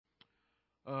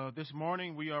This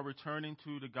morning we are returning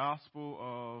to the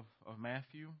Gospel of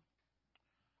Matthew,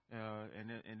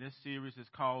 and this series is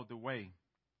called The Way,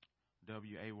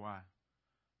 W-A-Y,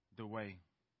 The Way.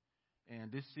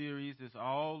 And this series is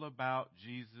all about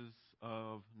Jesus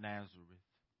of Nazareth.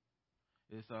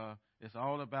 It's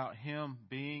all about Him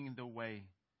being the way,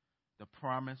 the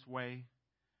promised way,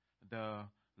 the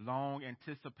long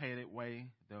anticipated way,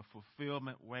 the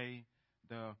fulfillment way,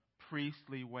 the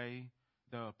priestly way,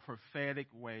 the prophetic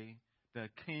way, the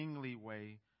kingly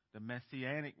way, the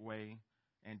messianic way,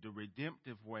 and the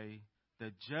redemptive way,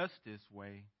 the justice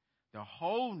way, the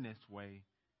wholeness way,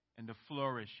 and the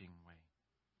flourishing way.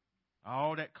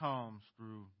 All that comes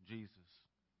through Jesus.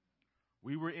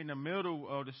 We were in the middle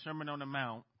of the Sermon on the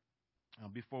Mount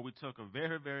before we took a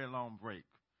very, very long break.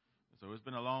 So it's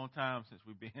been a long time since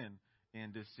we've been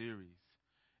in this series.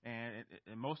 And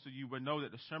most of you would know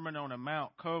that the Sermon on the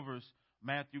Mount covers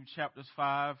Matthew chapters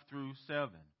 5 through 7.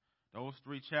 Those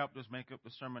three chapters make up the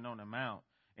Sermon on the Mount.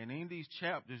 And in these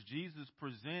chapters, Jesus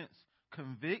presents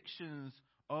convictions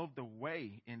of the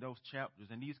way in those chapters.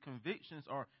 And these convictions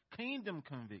are kingdom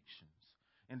convictions.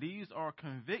 And these are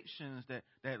convictions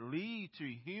that lead to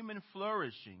human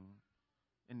flourishing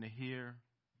in the here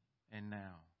and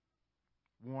now.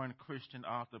 One Christian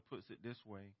author puts it this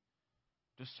way: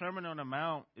 the Sermon on the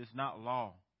Mount is not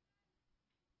law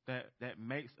that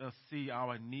makes us see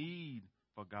our need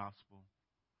for gospel.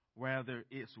 Rather,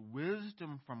 it's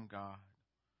wisdom from God,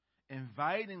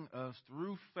 inviting us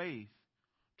through faith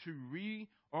to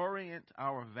reorient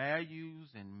our values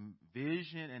and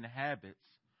vision and habits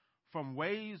from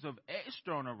ways of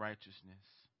external righteousness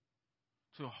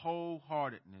to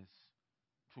wholeheartedness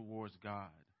towards God.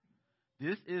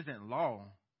 This isn't law,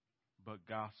 but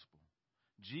gospel.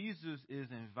 Jesus is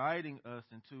inviting us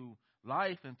into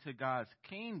life, into God's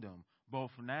kingdom,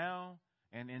 both now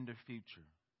and in the future.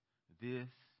 This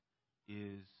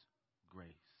is grace.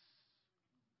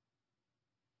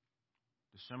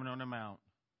 The Sermon on the Mount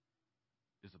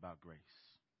is about grace.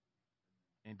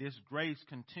 And this grace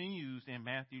continues in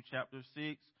Matthew chapter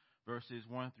 6, verses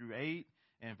 1 through 8,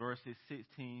 and verses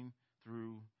 16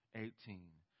 through 18.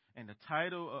 And the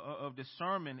title of the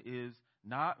sermon is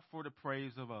Not for the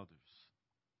Praise of Others.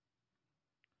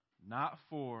 Not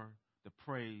for the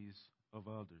praise of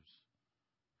others.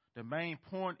 The main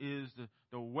point is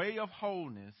the way of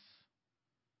wholeness,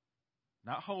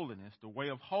 not holiness, the way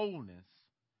of wholeness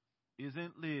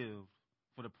isn't lived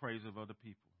for the praise of other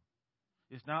people.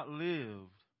 It's not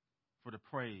lived for the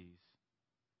praise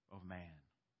of man.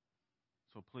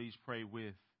 So please pray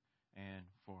with and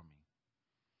for me.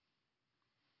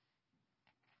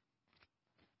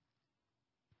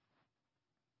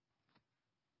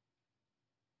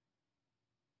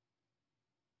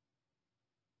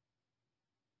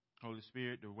 Holy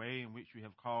Spirit, the way in which you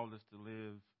have called us to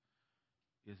live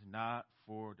is not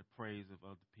for the praise of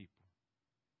other people,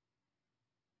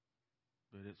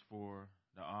 but it's for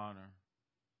the honor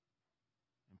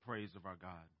and praise of our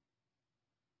God.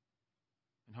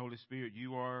 And Holy Spirit,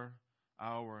 you are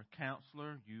our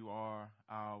counselor, you are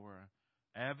our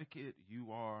advocate,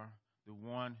 you are the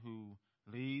one who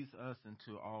leads us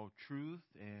into all truth,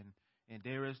 and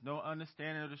there is no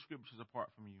understanding of the scriptures apart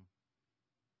from you.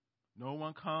 No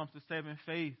one comes to saving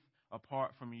faith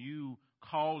apart from you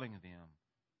calling them,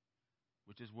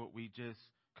 which is what we just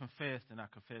confessed in our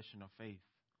confession of faith.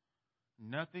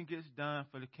 Nothing gets done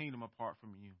for the kingdom apart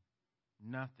from you.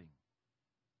 Nothing.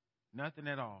 Nothing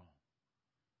at all.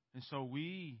 And so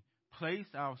we place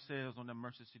ourselves on the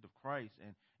mercy seat of Christ,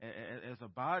 and as a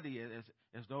body,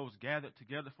 as those gathered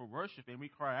together for worship, and we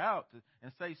cry out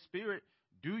and say, Spirit,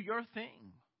 do your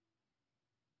thing.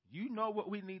 You know what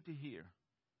we need to hear.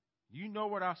 You know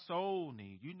what our soul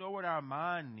needs. You know what our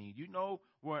mind needs. You know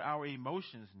what our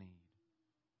emotions need.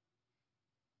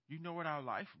 You know what our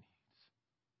life needs.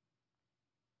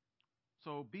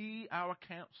 So be our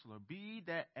counselor. Be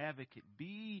that advocate.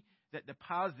 Be that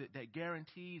deposit that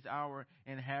guarantees our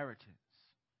inheritance.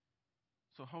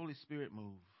 So Holy Spirit,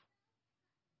 move.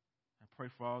 I pray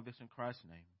for all this in Christ's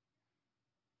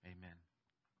name.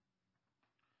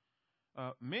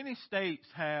 Amen. Many states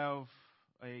have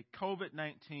a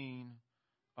COVID-19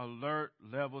 alert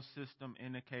level system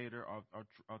indicator or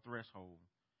threshold.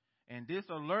 And this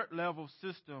alert level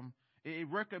system, it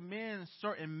recommends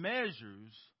certain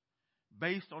measures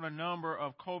based on a number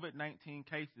of COVID-19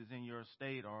 cases in your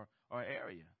state or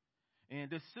area. And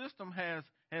this system has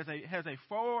a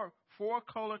four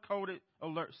color coded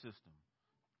alert system.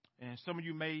 And some of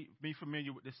you may be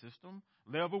familiar with this system.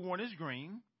 Level 1 is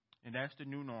green, and that's the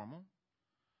new normal.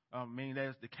 Meaning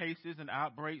that the cases and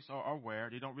outbreaks are rare.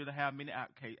 They don't really have many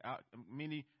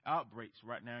outbreaks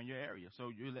right now in your area. So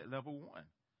you're at level 1.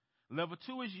 Level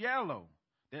 2 is yellow.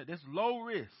 That's low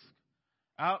risk.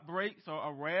 Outbreaks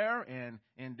are rare and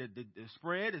the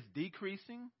spread is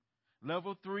decreasing.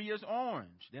 Level 3 is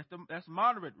orange. That's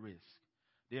moderate risk.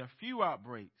 There are few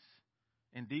outbreaks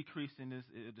and decreasing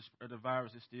the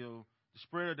virus is still, the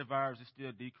spread of the virus is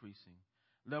still decreasing.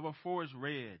 Level 4 is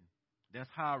red. That's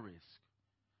high risk.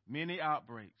 Many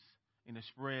outbreaks and the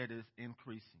spread is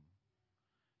increasing.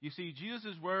 You see,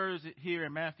 Jesus' words here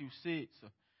in Matthew 6,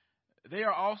 they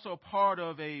are also part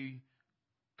of a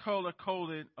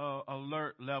color-coded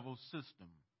alert level system.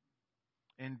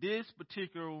 And this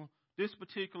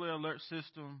particular alert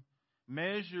system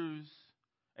measures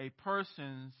a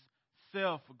person's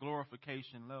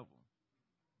self-glorification level.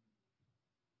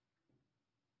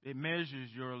 It measures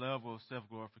your level of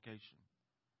self-glorification.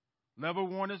 Level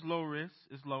 1 is low risk,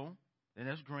 it's low, and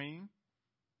that's green.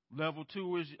 Level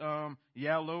 2 is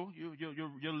yellow,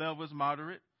 your level is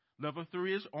moderate. Level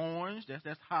 3 is orange,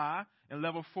 that's high, and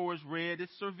level 4 is red,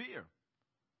 it's severe.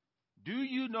 Do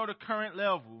you know the current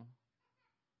level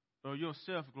of your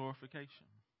self-glorification?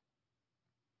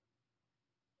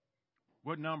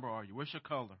 What number are you? What's your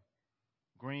color?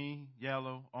 Green,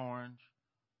 yellow, orange,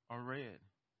 or red?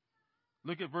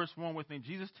 Look at verse 1 with me.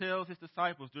 Jesus tells his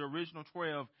disciples, the original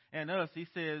 12, and us, he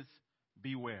says,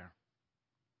 beware.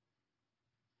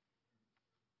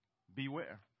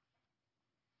 Beware.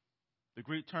 The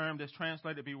Greek term that's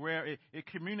translated beware, it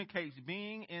communicates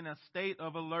being in a state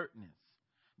of alertness.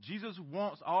 Jesus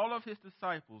wants all of his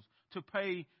disciples to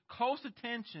pay close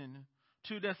attention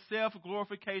to their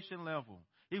self-glorification level.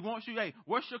 He wants you, hey,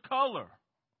 what's your color,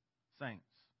 saints?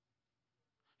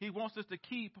 He wants us to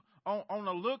keep on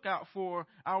the lookout for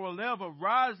our level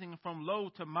rising from low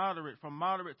to moderate, from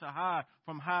moderate to high,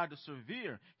 from high to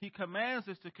severe. He commands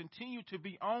us to continue to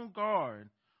be on guard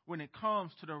when it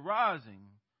comes to the rising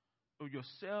of your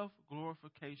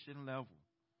self-glorification level.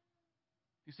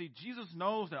 You see, Jesus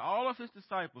knows that all of his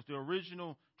disciples, the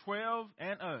original 12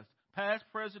 and us, past,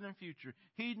 present, and future,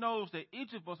 he knows that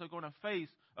each of us are going to face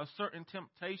a certain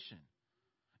temptation.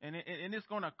 And it's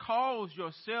going to cause your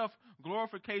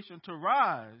self-glorification to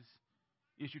rise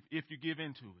if you give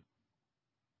into it.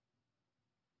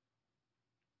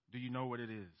 Do you know what it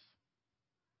is?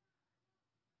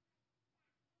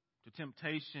 The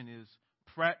temptation is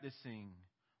practicing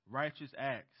righteous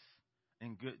acts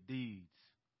and good deeds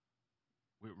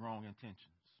with wrong intentions.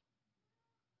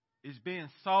 It's being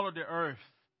salt of the earth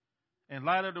and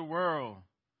light of the world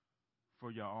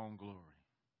for your own glory.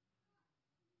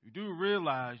 You do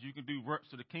realize you can do works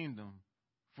of the kingdom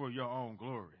for your own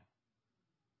glory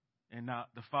and not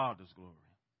the Father's glory.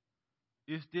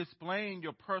 It's displaying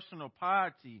your personal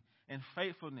piety and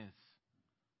faithfulness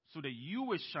so that you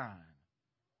would shine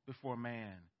before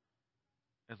man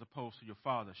as opposed to your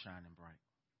Father shining bright.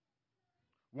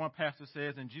 One pastor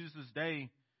says in Jesus'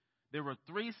 day, there were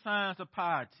 3 signs of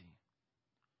piety,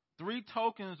 3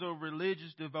 tokens of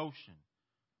religious devotion: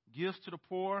 gifts to the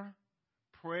poor,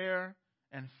 prayer,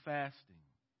 and fasting.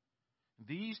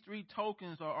 These 3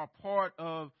 tokens are part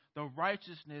of the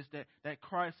righteousness that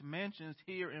Christ mentions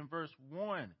here in verse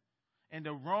 1. And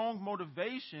the wrong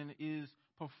motivation is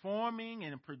performing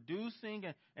and producing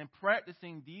and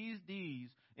practicing these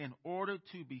deeds in order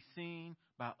to be seen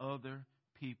by other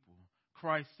people.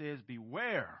 Christ says,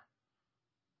 beware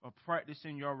of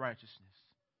practicing your righteousness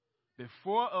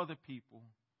before other people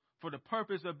for the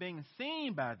purpose of being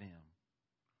seen by them.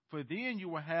 For then you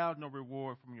will have no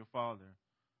reward from your Father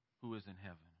who is in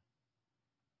heaven.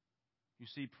 You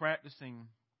see, practicing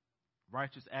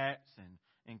righteous acts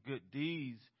and good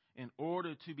deeds in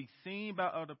order to be seen by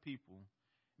other people,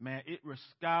 man, it will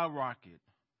skyrocket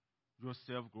your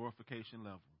self-glorification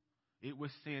level. It will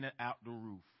send it out the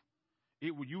roof.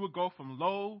 You will go from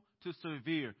low to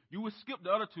severe. You will skip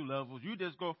the other 2 levels. You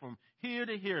just go from here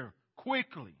to here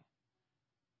quickly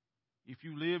if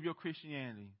you live your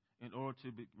Christianity in order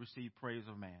to receive praise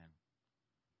of man.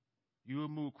 You will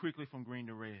move quickly from green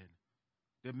to red.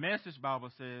 The Message Bible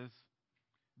says,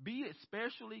 be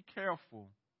especially careful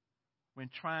when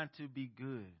trying to be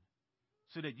good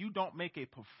so that you don't make a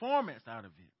performance out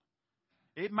of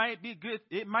it. It might be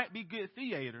good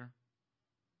theater,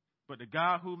 but the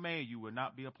God who made you will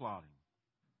not be applauding.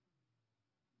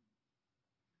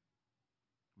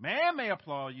 Man may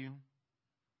applaud you,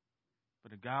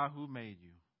 but the God who made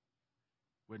you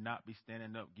will not be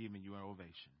standing up giving you an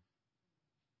ovation.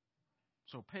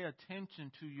 So pay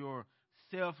attention to your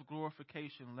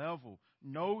self-glorification level.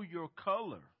 Know your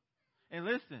color. And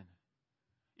listen,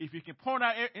 if you can point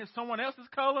out in someone else's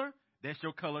color, that's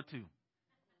your color too.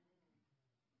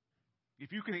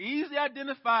 If you can easily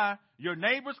identify your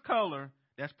neighbor's color,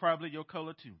 that's probably your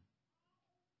color too.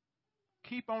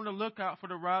 Keep on the lookout for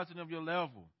the rising of your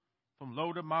level, from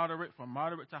low to moderate, from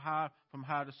moderate to high, from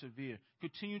high to severe.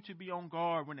 Continue to be on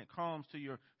guard when it comes to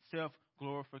your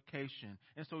self-glorification.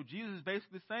 And so Jesus is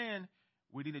basically saying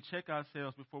we need to check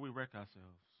ourselves before we wreck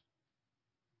ourselves.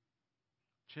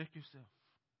 Check yourself.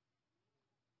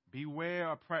 Beware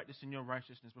of practicing your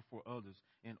righteousness before others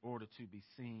in order to be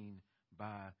seen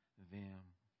by them.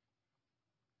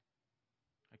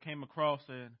 I came across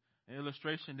an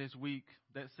illustration this week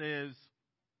that says,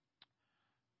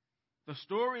 the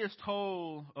story is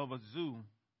told of a zoo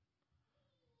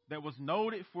that was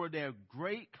noted for their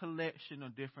great collection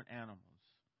of different animals.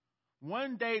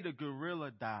 One day the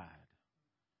gorilla died.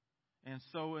 And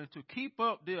so to keep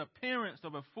up the appearance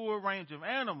of a full range of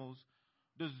animals,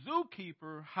 the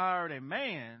zookeeper hired a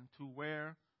man to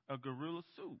wear a gorilla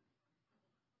suit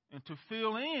and to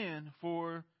fill in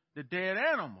for the dead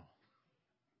animal.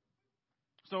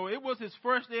 So it was his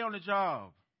first day on the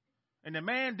job. And the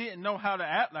man didn't know how to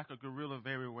act like a gorilla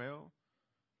very well.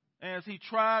 As he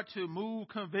tried to move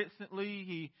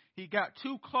convincingly, he got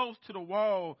too close to the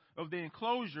wall of the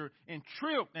enclosure and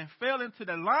tripped and fell into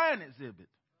the lion exhibit.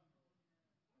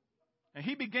 And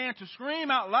he began to scream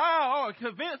out loud,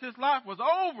 convinced his life was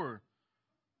over,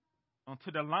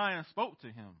 until the lion spoke to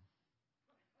him.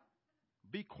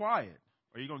 Be quiet,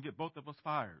 or you're going to get both of us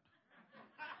fired.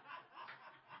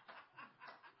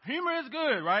 Humor is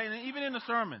good, right? And even in the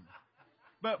sermon.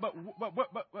 But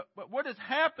what is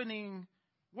happening?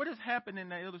 What has happened in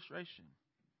that illustration?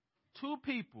 Two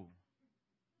people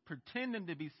pretending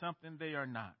to be something they are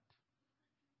not.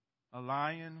 A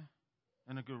lion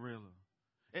and a gorilla.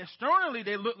 Externally,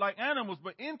 they look like animals,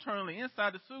 but internally,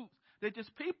 inside the suits, they're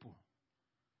just people.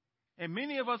 And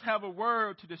many of us have a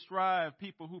word to describe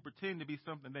people who pretend to be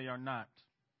something they are not.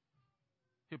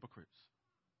 Hypocrites.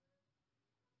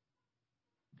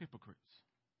 Hypocrites.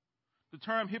 The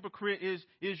term hypocrite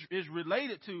is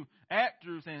related to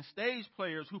actors and stage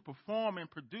players who perform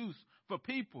and produce for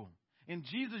people. And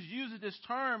Jesus uses this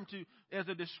term as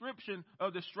a description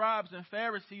of the scribes and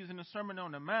Pharisees in the Sermon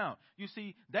on the Mount. You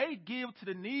see, they give to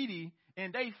the needy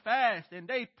and they fast and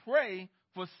they pray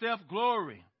for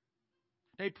self-glory.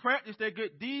 They practice their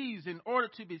good deeds in order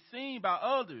to be seen by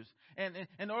others and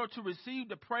in order to receive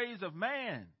the praise of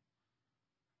man.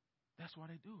 That's why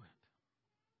they do it.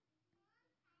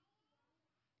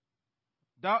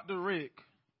 Dr. Rick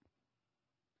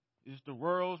is the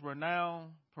world's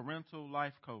renowned parental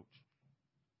life coach.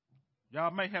 Y'all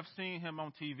may have seen him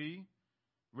on TV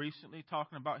recently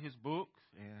talking about his books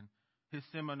and his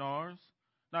seminars.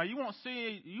 Now, you won't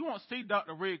see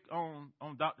Dr. Rick on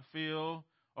Dr. Phil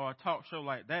or a talk show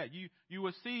like that. You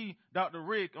will see Dr.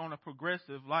 Rick on a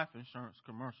Progressive life insurance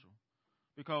commercial,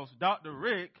 because Dr.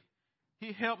 Rick,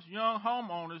 he helps young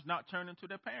homeowners not turn into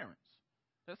their parents.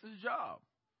 That's his job.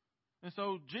 And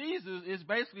so Jesus is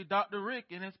basically Dr. Rick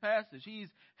in his passage. He's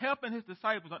helping his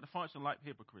disciples not to function like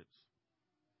hypocrites.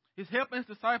 He's helping his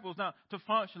disciples not to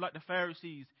function like the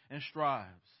Pharisees and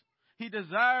scribes. He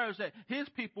desires that his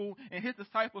people and his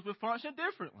disciples will function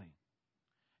differently.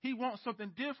 He wants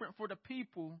something different for the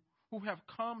people who have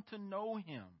come to know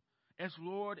him as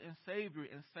Lord and Savior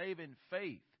and saving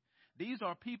faith. These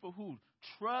are people who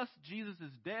trust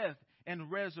Jesus' death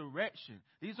and resurrection.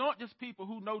 These aren't just people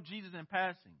who know Jesus in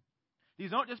passing.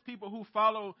 These aren't just people who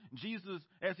follow Jesus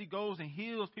as he goes and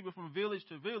heals people from village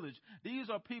to village. These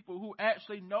are people who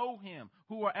actually know him,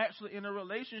 who are actually in a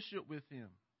relationship with him.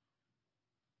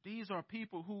 These are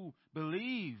people who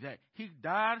believe that he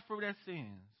died for their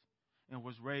sins and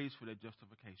was raised for their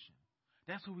justification.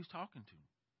 That's who he's talking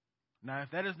to. Now,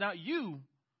 if that is not you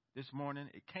this morning,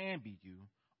 it can be you.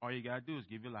 All you got to do is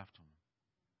give your life to him.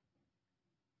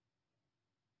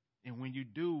 And when you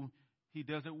do, he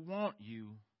doesn't want you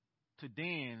to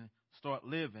then start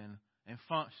living and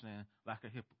functioning like a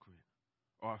hypocrite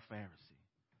or a Pharisee.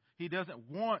 He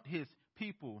doesn't want his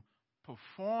people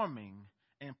performing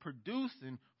and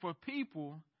producing for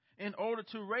people in order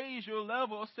to raise your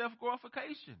level of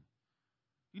self-glorification.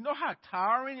 You know how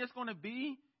tiring it's going to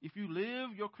be if you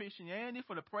live your Christianity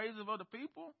for the praise of other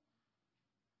people?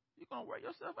 You're going to wear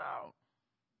yourself out.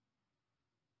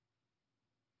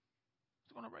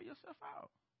 It's going to wear yourself out.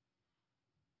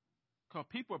 Because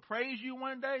people praise you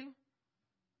one day,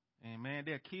 and man,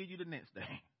 they'll kill you the next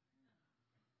day.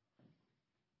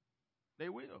 They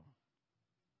will.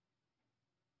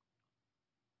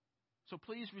 So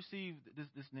please receive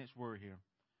this next word here.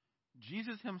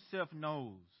 Jesus himself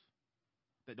knows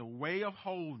that the way of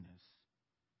wholeness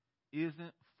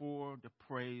isn't for the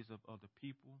praise of other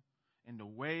people, and the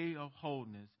way of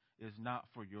wholeness is not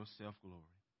for your self-glory.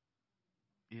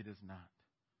 It is not.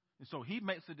 And so he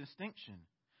makes a distinction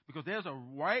because there's a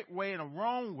right way and a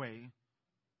wrong way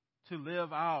to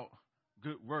live out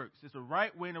good works. It's a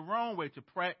right way and a wrong way to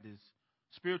practice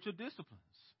spiritual disciplines.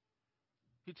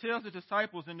 He tells the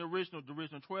disciples in the original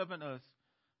 12 and us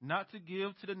not to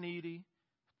give to the needy,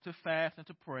 to fast and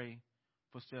to pray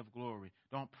for self-glory.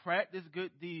 Don't practice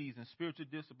good deeds and spiritual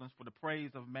disciplines for the praise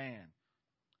of man.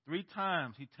 3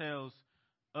 times he tells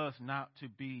us not to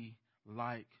be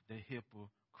like the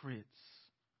hypocrites.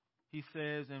 He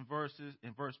says in verse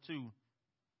 2,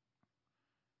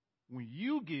 when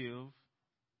you give,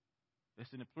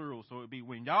 that's in the plural, so it would be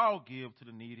when y'all give to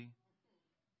the needy,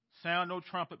 sound no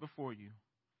trumpet before you,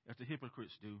 as the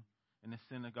hypocrites do in the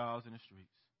synagogues and the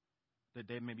streets, that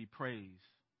they may be praised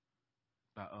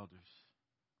by others.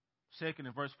 Second,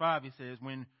 in verse 5, he says,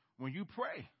 when you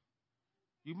pray,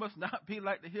 you must not be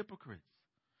like the hypocrites,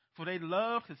 for they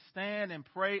love to stand and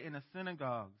pray in the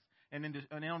synagogues and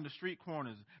on the street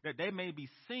corners, that they may be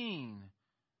seen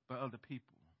by other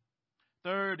people.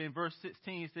 Third, in verse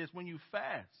 16, he says, when you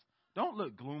fast, don't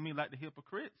look gloomy like the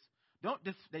hypocrites.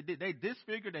 They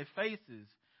disfigure their faces,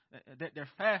 that their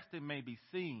fasting may be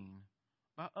seen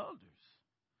by others.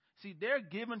 See, they're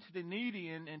given to the needy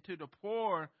and to the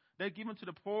poor. They're given to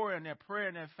the poor in their prayer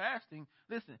and their fasting.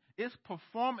 Listen, it's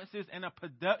performances and a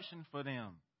production for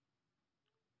them.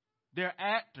 They're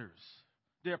actors.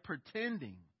 They're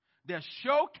pretending. They're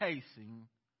showcasing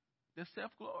their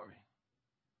self-glory.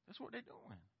 That's what they're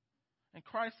doing. And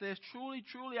Christ says, truly,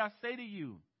 truly, I say to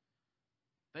you,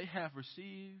 they have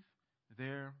received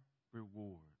their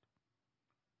reward.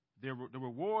 The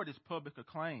reward is public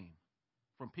acclaim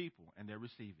from people, and they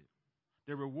receive it.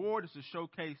 Their reward is to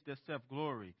showcase their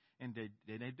self-glory, and they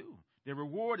do. Their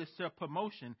reward is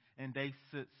self-promotion, and they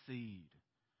succeed.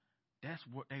 That's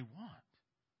what they want,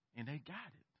 and they got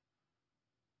it.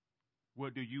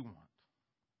 What do you want?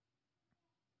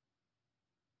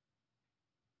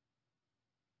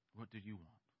 What do you want?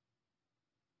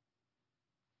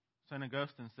 St.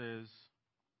 Augustine says,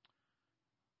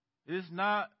 it is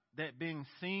not that being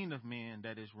seen of men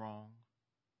that is wrong,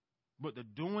 but the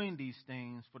doing these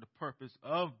things for the purpose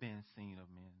of being seen of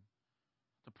men.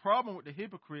 The problem with the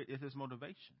hypocrite is his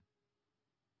motivation.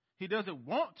 He doesn't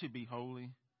want to be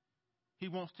holy. He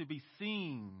wants to be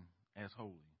seen as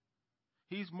holy.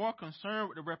 He's more concerned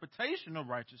with the reputation of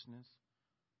righteousness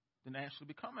than actually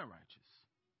becoming righteous.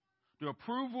 The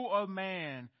approval of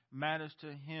man matters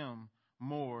to him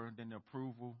more than the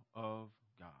approval of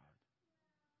God.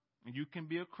 And you can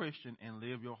be a Christian and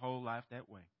live your whole life that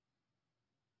way.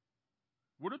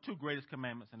 What are 2 greatest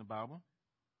commandments in the Bible?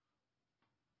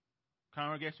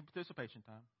 Congregation participation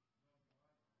time.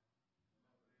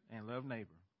 And love neighbor.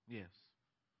 Yes.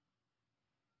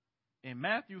 In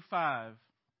Matthew 5,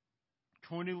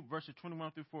 verses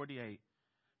 21 through 48,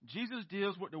 Jesus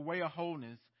deals with the way of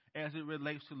holiness as it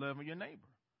relates to loving your neighbor.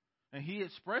 And he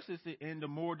expresses it in the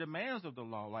more demands of the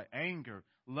law, like anger,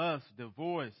 lust,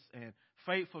 divorce, and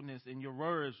faithfulness in your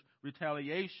words,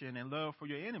 retaliation, and love for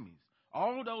your enemies.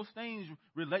 All those things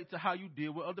relate to how you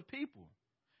deal with other people.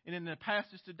 And in the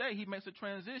passage today, he makes a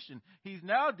transition. He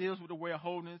now deals with the way of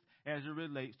holiness as it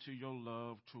relates to your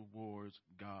love towards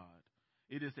God.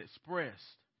 It is expressed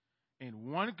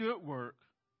in one good work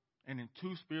and in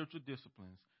 2 spiritual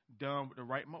disciplines done with the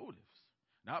right motives.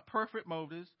 Not perfect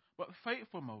motives, but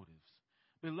faithful motives.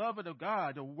 Beloved of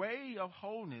God, the way of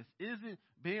wholeness isn't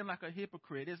being like a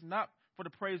hypocrite. It's not for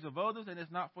the praise of others, and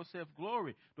it's not for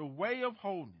self-glory. The way of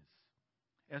wholeness,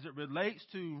 as it relates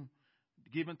to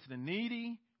giving to the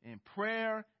needy in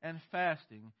prayer and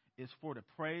fasting, is for the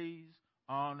praise,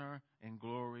 honor, and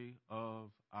glory of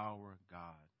our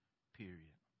God. Period.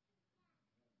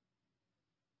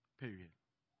 Period.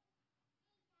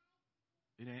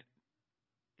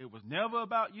 It was never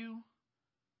about you,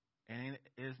 and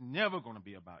it's never going to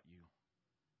be about you.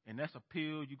 And that's a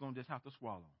pill you're going to just have to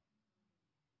swallow.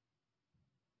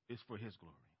 It's for his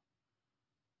glory.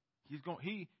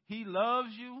 He loves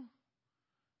you.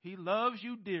 He loves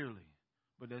you dearly.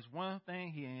 But there's one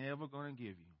thing he ain't ever going to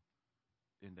give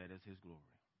you, and that is his glory.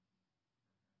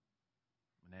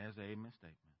 And there's an amen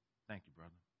statement. Thank you,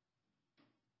 brother.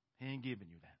 He ain't giving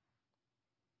you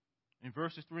that. In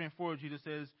verses 3 and 4, Jesus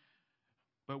says,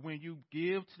 but when you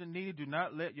give to the needy, do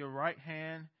not let your right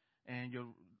hand and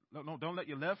don't let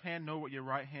your left hand know what your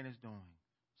right hand is doing,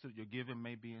 so that your giving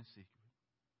may be in secret.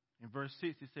 In verse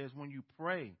 6, it says, when you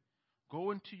pray,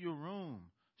 go into your room,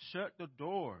 shut the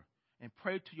door, and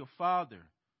pray to your Father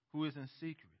who is in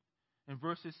secret. In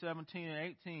verses 17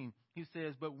 and 18, he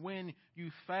says, but when you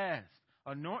fast,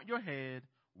 anoint your head,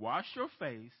 wash your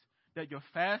face, that your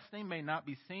fasting may not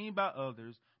be seen by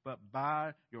others, but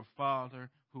by your Father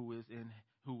who is in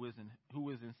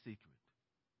secret.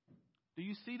 Do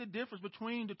you see the difference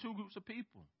between the two groups of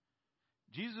people?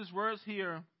 Jesus' words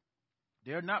here,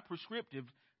 they're not prescriptive,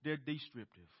 they're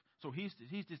descriptive. So he's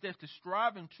just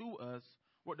describing to us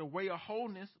what the way of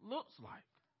wholeness looks like.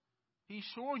 He's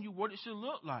showing you what it should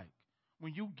look like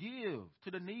when you give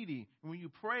to the needy, when you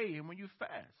pray, and when you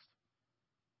fast.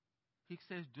 He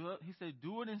says,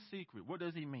 do it in secret. What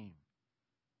does he mean?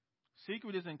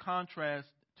 Secret is in contrast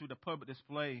to the public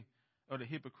display of the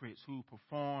hypocrites who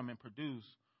perform and produce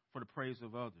for the praise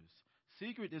of others.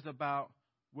 Secret is about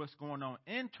what's going on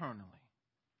internally,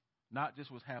 not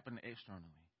just what's happening externally.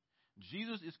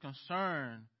 Jesus is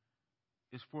concerned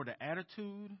is for the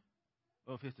attitude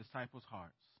of his disciples'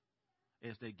 hearts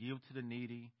as they give to the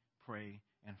needy, pray,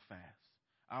 and fast.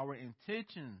 Our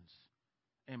intentions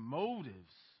and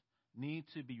motives need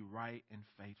to be right and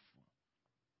faithful.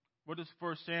 What does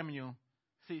 1 Samuel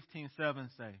 16:7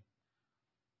 say?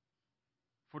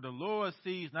 For the Lord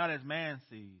sees not as man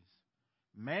sees.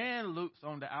 Man looks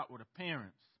on the outward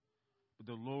appearance, but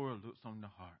the Lord looks on the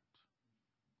heart.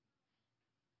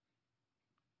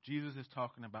 Jesus is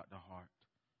talking about the heart.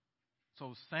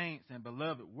 So saints and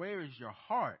beloved, where is your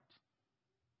heart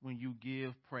when you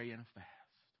give, pray, and fast?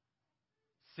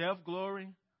 Self-glory,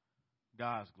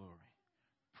 God's glory.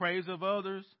 Praise of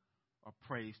others, or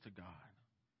praise to God.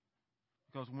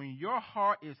 Because when your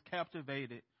heart is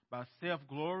captivated by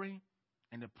self-glory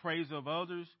and the praise of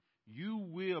others, you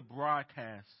will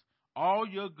broadcast all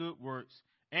your good works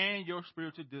and your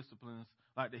spiritual disciplines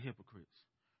like the hypocrites.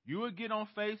 You will get on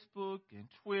Facebook and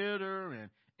Twitter and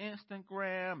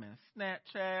Instagram and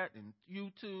Snapchat and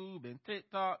YouTube and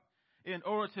TikTok in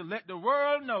order to let the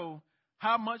world know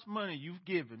how much money you've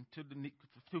given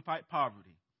to fight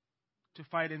poverty, to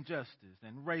fight injustice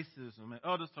and racism and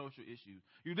other social issues.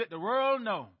 You let the world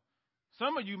know.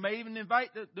 Some of you may even invite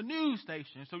the news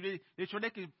station so they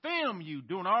can film you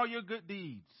doing all your good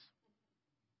deeds.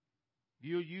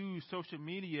 You'll use social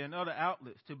media and other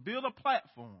outlets to build a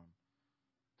platform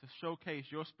to showcase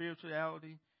your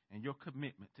spirituality and your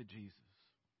commitment to Jesus.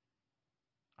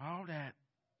 All that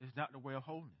is not the way of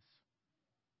wholeness.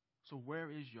 So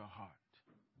where is your heart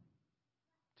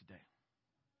today?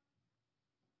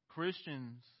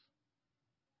 Christians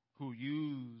who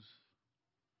use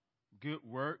good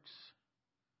works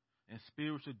and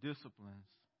spiritual disciplines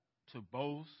to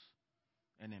boast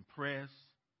and impress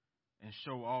and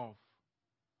show off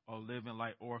are living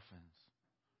like orphans,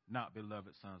 not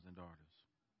beloved sons and daughters.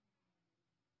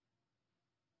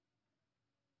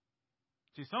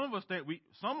 See, some of us think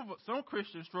some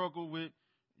Christians struggle with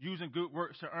using good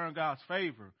works to earn God's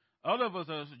favor. Other of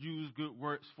us use good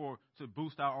works to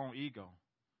boost our own ego.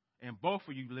 And both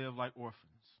of you live like orphans,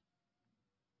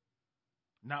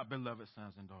 not beloved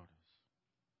sons and daughters.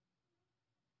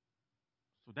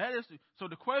 So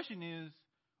the question is,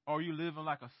 are you living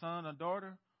like a son or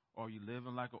daughter, or are you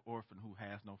living like an orphan who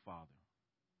has no father?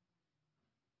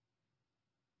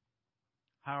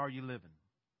 How are you living?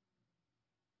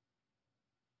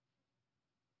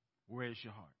 Where is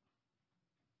your heart?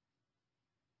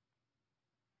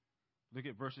 Look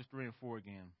at verses 3 and 4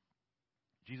 again.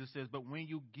 Jesus says, but when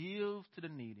you give to the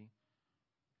needy,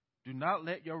 do not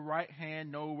let your right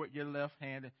hand know what your left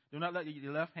hand is. Do not let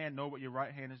your left hand know what your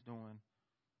right hand is doing,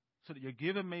 so that your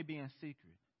giving may be in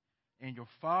secret. And your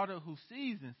Father who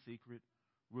sees in secret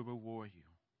will reward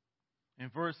you. In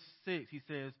verse 6, he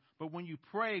says, but when you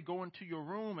pray, go into your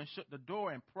room and shut the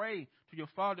door and pray to your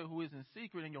Father who is in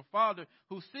secret, and your Father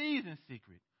who sees in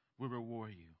secret will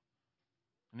reward you.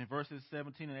 And in verses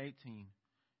 17 and 18,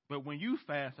 but when you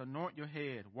fast, anoint your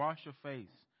head, wash your face,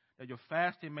 that your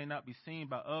fasting may not be seen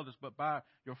by others, but by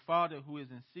your Father who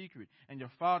is in secret, and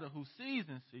your Father who sees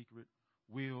in secret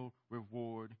will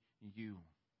reward you.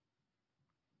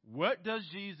 What is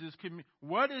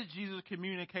Jesus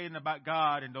communicating about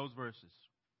God in those verses?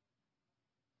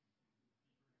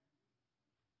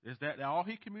 Is that all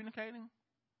he's communicating?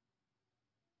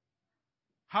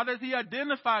 How does he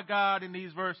identify God in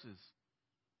these verses?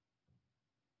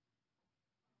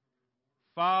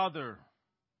 Father.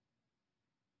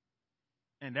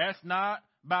 And that's not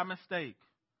by mistake.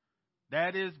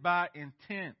 That is by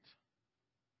intent.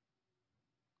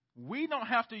 We don't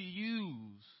have to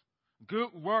use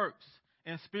good works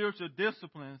and spiritual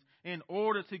disciplines in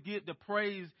order to get the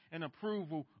praise and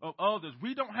approval of others.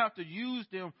 We don't have to use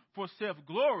them for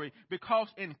self-glory, because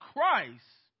in Christ,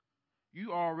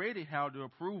 you already have the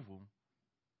approval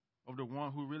of the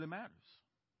one who really matters.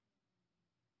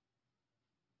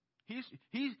 He's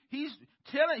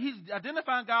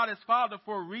identifying God as Father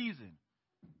for a reason.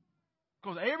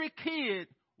 Because every kid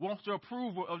wants the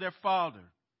approval of their father,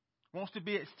 wants to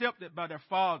be accepted by their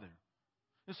father.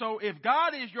 And so if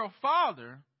God is your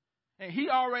father, and he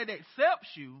already accepts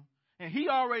you, and he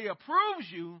already approves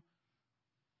you,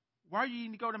 why do you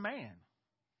need to go to man?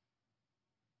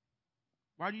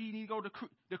 Why do you need to go to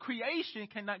the creation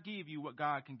cannot give you what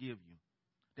God can give you.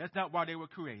 That's not why they were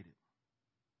created.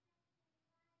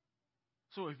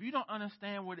 So if you don't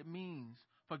understand what it means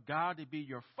for God to be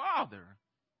your father,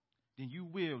 then you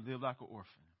will live like an orphan.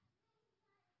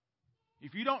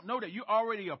 If you don't know that you're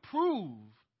already approved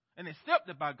and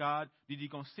accepted by God, then you're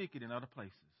going to seek it in other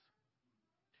places.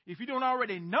 If you don't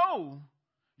already know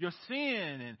your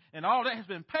sin and all that has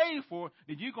been paid for,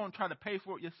 then you're going to try to pay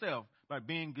for it yourself by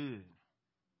being good.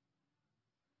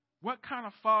 What kind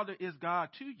of father is God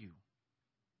to you?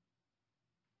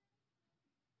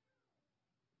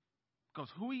 Because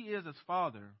who he is as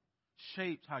father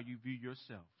shapes how you view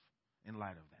yourself in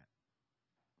light of that.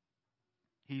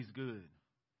 He's good.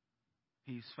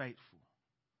 He's faithful.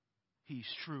 He's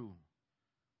true.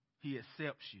 He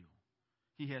accepts you.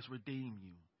 He has redeemed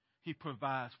you. He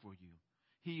provides for you.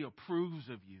 He approves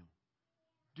of you.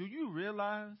 Do you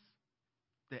realize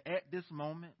that at this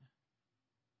moment,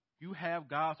 you have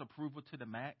God's approval to the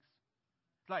max?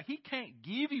 It's like he can't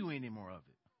give you any more of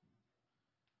it.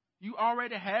 You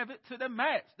already have it to the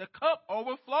max. The cup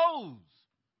overflows.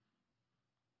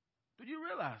 Do you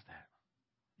realize that?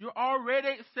 You're already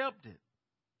accepted.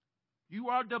 You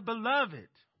are the beloved.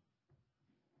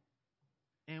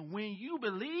 And when you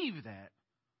believe that,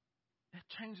 it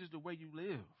changes the way you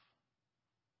live.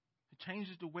 It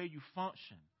changes the way you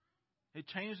function. It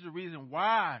changes the reason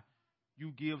why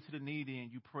you give to the needy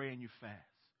and you pray and you fast.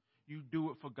 You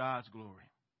do it for God's glory,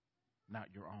 not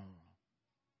your own.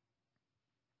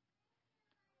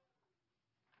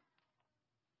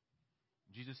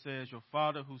 Jesus says, your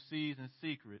Father who sees in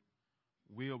secret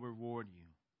will reward you.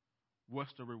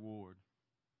 What's the reward?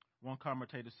 One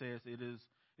commentator says it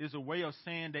is a way of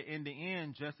saying that in the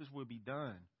end, justice will be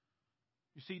done.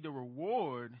 You see, the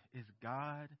reward is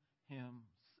God himself.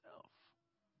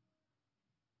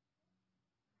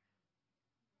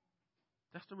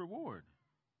 That's the reward.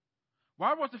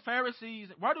 Why do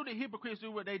the hypocrites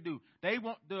do what they do? They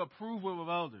want the approval of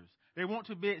others. They want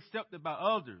to be accepted by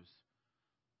others.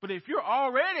 But if you're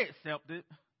already accepted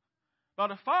by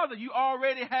the Father, you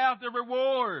already have the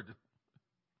reward.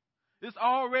 It's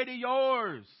already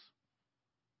yours.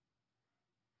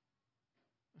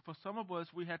 For some of us,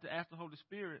 we have to ask the Holy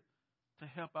Spirit to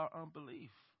help our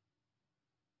unbelief.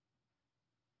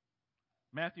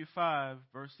 Matthew 5,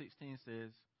 verse 16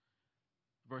 says,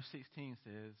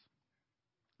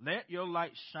 let your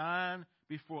light shine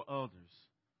before others,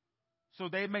 so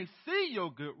they may see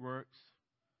your good works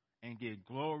and give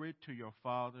glory to your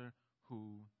Father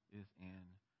who is in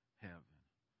heaven.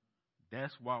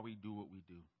 That's why we do what we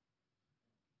do.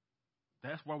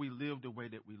 That's why we live the way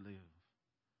that we live.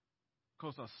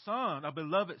 Because a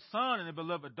beloved son and a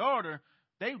beloved daughter,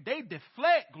 they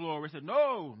deflect glory. Say,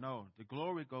 no, the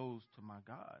glory goes to my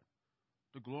God.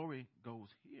 The glory goes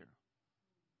here.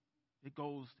 It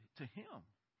goes to him.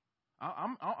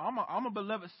 I'm a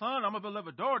beloved son. I'm a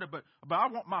beloved daughter, but I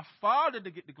want my Father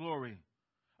to get the glory.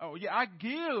 Oh yeah, I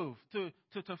give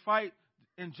to fight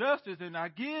injustice, and I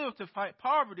give to fight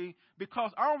poverty because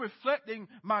I'm reflecting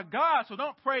my God. So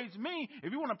don't praise me.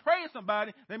 If you want to praise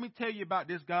somebody, let me tell you about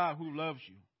this God who loves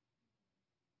you.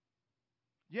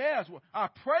 Yes, I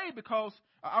pray because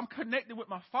I'm connected with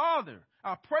my Father.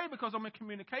 I pray because I'm in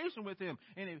communication with him.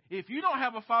 And if you don't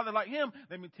have a Father like him,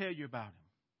 let me tell you about him.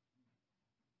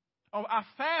 Oh, I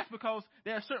fast because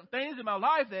there are certain things in my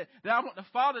life that I want the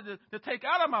Father to take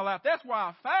out of my life. That's why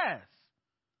I fast.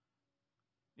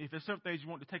 If there's certain things you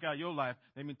want to take out of your life,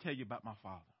 let me tell you about my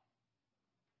Father.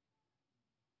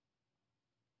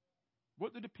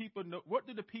 What do the people know? What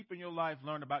do the people in your life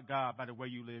learn about God by the way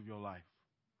you live your life?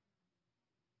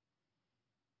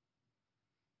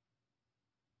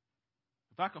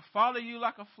 If I could follow you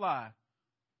like a fly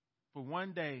for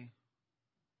one day,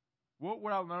 what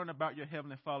would I learn about your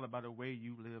Heavenly Father by the way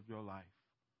you live your life?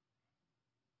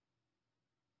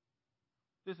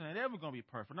 Listen, it ain't ever going to be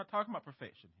perfect. I'm not talking about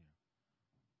perfection here.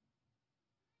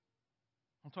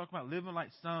 I'm talking about living like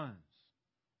sons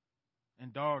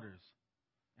and daughters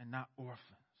and not orphans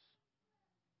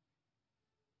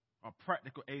or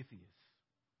practical atheists.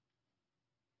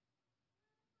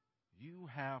 You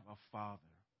have a Father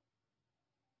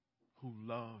who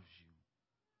loves you,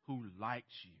 who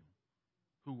likes you,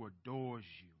 who adores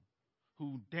you,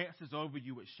 who dances over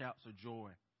you with shouts of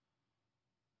joy.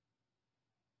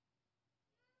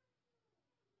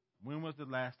 When was the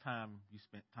last time you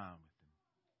spent time with him?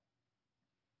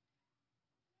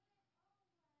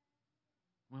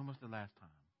 When was the last time?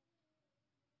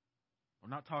 We're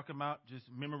not talking about just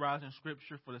memorizing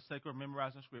Scripture for the sake of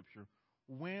memorizing Scripture.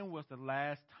 When was the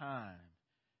last time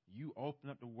you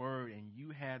opened up the Word and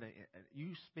you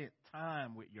spent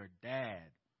time with your dad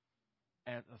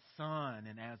as a son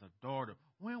and as a daughter?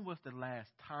 When was the last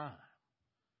time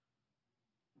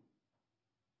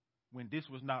when this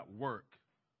was not work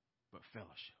but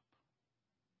fellowship?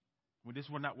 When this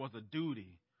was a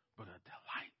duty but a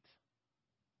delight?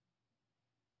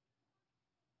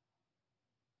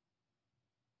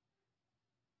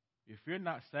 If you're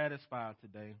not satisfied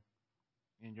today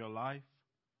in your life,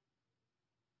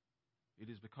 it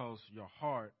is because your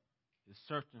heart is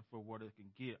searching for what it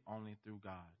can get only through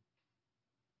God.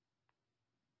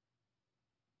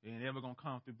 It ain't ever going to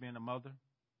come through being a mother.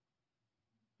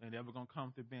 It ain't ever going to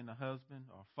come through being a husband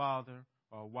or a father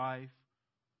or a wife.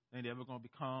 It ain't ever going to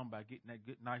become by getting that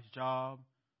good, nice job.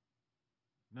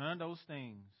 None of those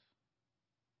things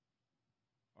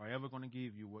are ever going to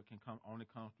give you what can only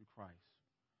come through Christ.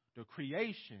 The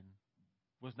creation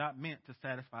was not meant to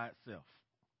satisfy itself.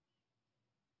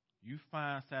 You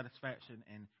find satisfaction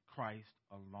in Christ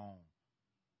alone.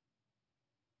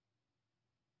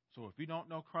 So if you don't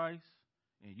know Christ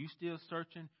and you still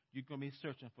searching, you're going to be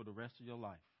searching for the rest of your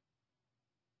life.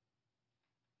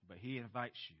 But he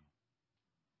invites you.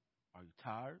 Are you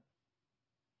tired?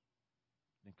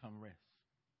 Then come rest.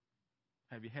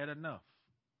 Have you had enough?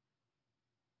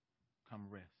 Come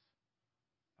rest.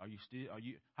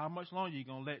 How much longer are you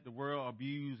going to let the world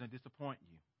abuse and disappoint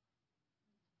you?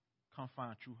 Come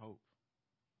find true hope.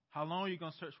 How long are you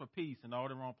going to search for peace in all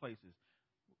the wrong places?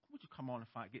 Would you come on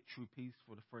and get true peace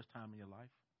for the first time in your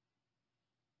life?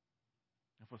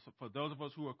 And for those of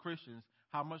us who are Christians,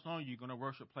 how much longer are you going to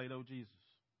worship Play-Doh Jesus?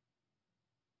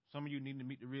 Some of you need to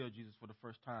meet the real Jesus for the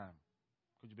first time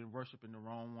because you've been worshiping the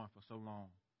wrong one for so long.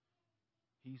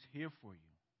 He's here for you.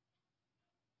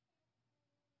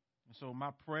 And so my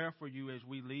prayer for you as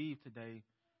we leave today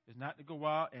is not to go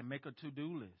out and make a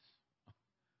to-do list.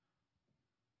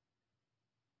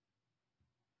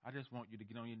 I just want you to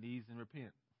get on your knees and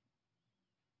repent.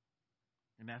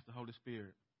 And ask the Holy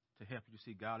Spirit to help you to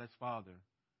see God as Father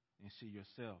and see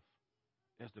yourself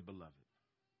as the beloved.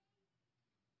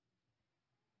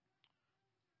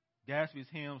 Gatsby's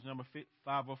hymns number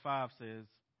 505 says,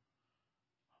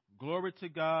 "Glory to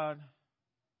God,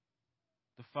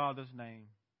 the Father's name,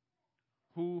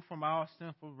 who from our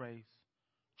sinful race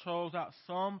chose out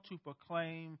some to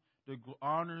proclaim the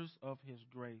honors of his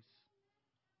grace.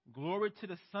 Glory to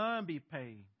the Son be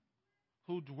paid,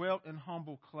 who dwelt in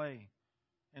humble clay,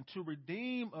 and to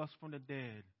redeem us from the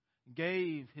dead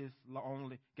gave his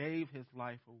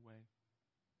life away.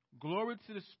 Glory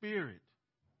to the Spirit,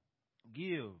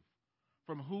 give,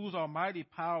 from whose almighty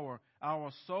power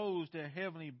our souls their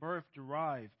heavenly birth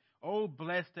derive. Oh,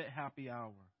 bless that happy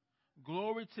hour.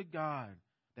 Glory to God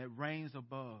that reigns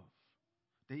above,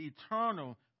 the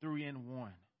eternal three in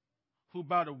one, who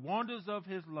by the wonders of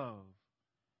his love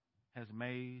has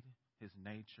made his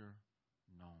nature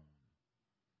known."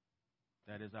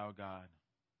 That is our God,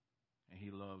 and he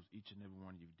loves each and every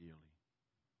one of you dearly.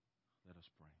 Let us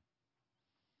pray.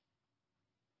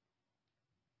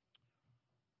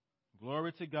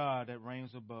 Glory to God that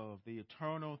reigns above, the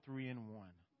eternal three in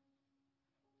one,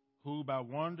 who by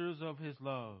wonders of his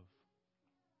love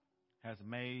has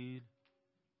made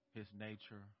his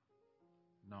nature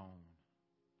known.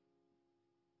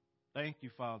 Thank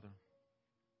you, Father.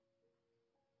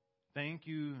 Thank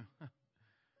you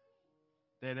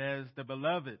that as the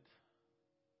beloved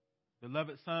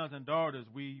sons and daughters,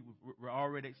 we're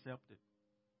already accepted.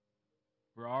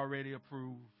 We're already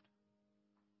approved.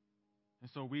 And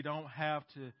so we don't have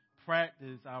to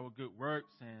practice our good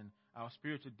works and our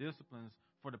spiritual disciplines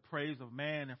for the praise of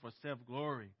man and for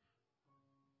self-glory.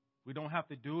 We don't have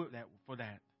to do it for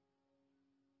that.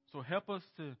 So help us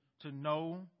to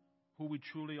know who we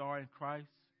truly are in Christ.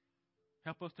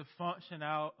 Help us to function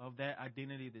out of that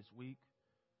identity this week.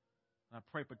 And I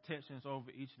pray protections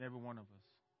over each and every one of us.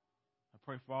 I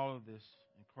pray for all of this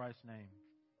in Christ's name.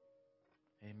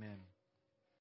 Amen.